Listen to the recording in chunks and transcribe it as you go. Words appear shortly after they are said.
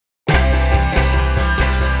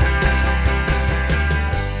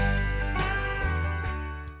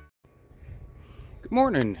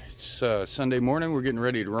Morning. It's Sunday morning. We're getting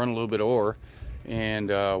ready to run a little bit of ore, and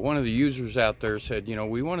one of the users out there said, you know,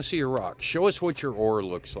 we want to see your rock. Show us what your ore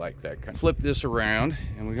looks like. That kind of. Flip this around,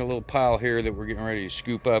 and we got a little pile here that we're getting ready to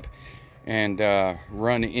scoop up and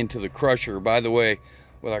run into the crusher. By the way,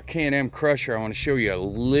 with our K&M crusher, I want to show you a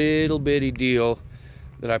little bitty deal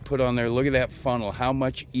that I put on there. Look at that funnel. How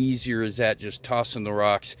much easier is that, just tossing the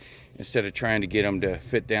rocks instead of trying to get them to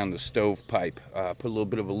fit down the stovepipe. Put a little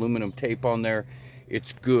bit of aluminum tape on there.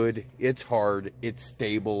 It's good, it's hard, it's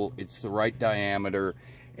stable, it's the right diameter,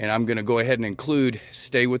 and I'm gonna go ahead and include,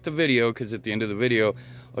 stay with the video, because at the end of the video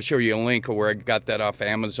I'll show you a link of where I got that off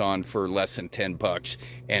Amazon for less than 10 bucks.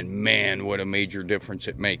 And man, what a major difference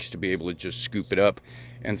it makes to be able to just scoop it up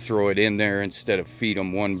and throw it in there instead of feed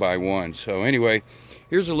them one by one. So anyway,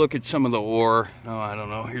 here's a look at some of the ore. Oh, I don't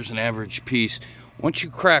know, here's an average piece. Once you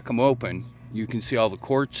crack them open, you can see all the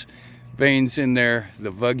quartz veins in there,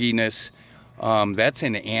 the vugginess. That's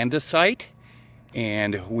an andesite,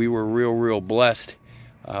 and we were real blessed.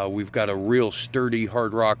 We've got a real sturdy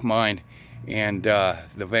hard rock mine, and the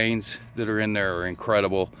veins that are in there are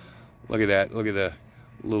incredible. Look at that. Look at the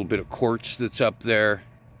little bit of quartz that's up there.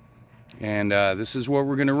 And this is what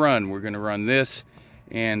we're going to run. We're going to run this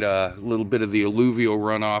and a little bit of the alluvial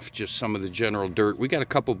runoff, just some of the general dirt. We got a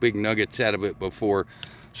couple big nuggets out of it before,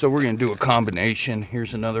 so we're going to do a combination.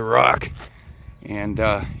 Here's another rock, and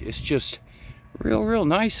it's just real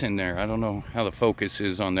nice in there. I don't know how the focus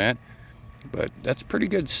is on that, but that's pretty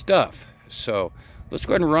good stuff. So let's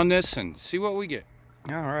go ahead and run this and see what we get.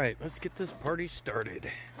 All right, let's get this party started.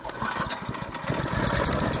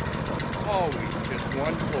 Always just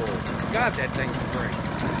one pull. God, that thing's great.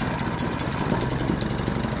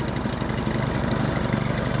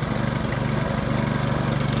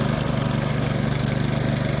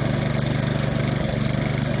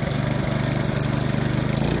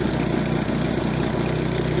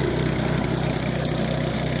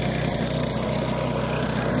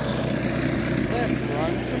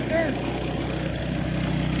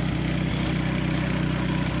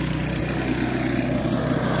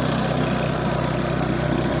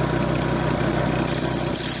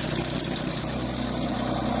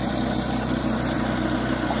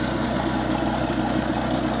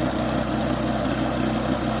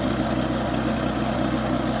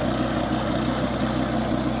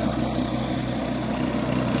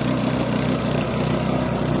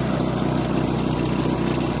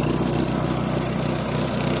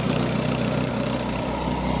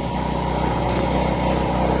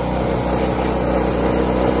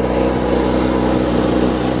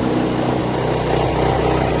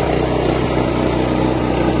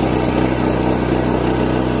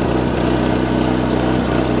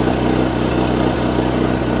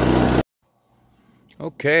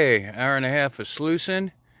 Okay, hour and a half of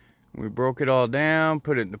sluicing. We broke it all down,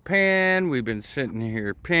 put it in the pan. We've been sitting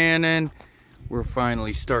here panning. We're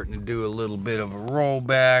finally starting to do a little bit of a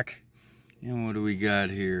rollback. And what do we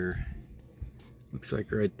got here? Looks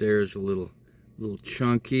like right there's a little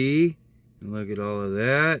chunky. And look at all of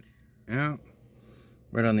that. Yeah,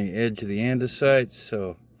 right on the edge of the andesite.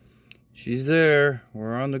 So she's there.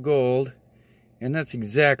 We're on the gold. And that's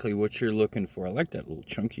exactly what you're looking for. I like that little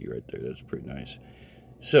chunky right there. That's pretty nice.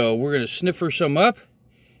 So we're going to sniffer some up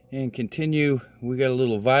and continue. We got a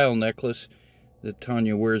little vial necklace that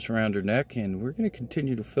Tanya wears around her neck, and we're going to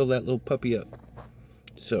continue to fill that little puppy up.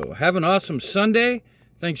 So have an awesome Sunday.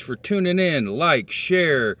 Thanks for tuning in. Like,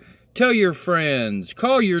 share, tell your friends,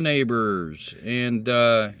 call your neighbors, and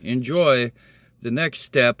enjoy the next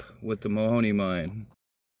step with the Mahoney Mine.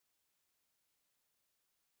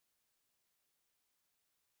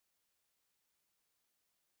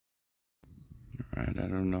 Alright, I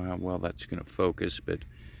don't know how well that's going to focus, but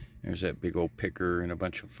there's that big old picker and a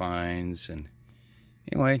bunch of fines. And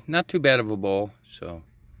anyway, not too bad of a bowl, so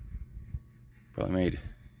probably made.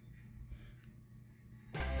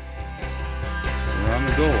 We're on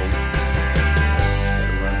the gold.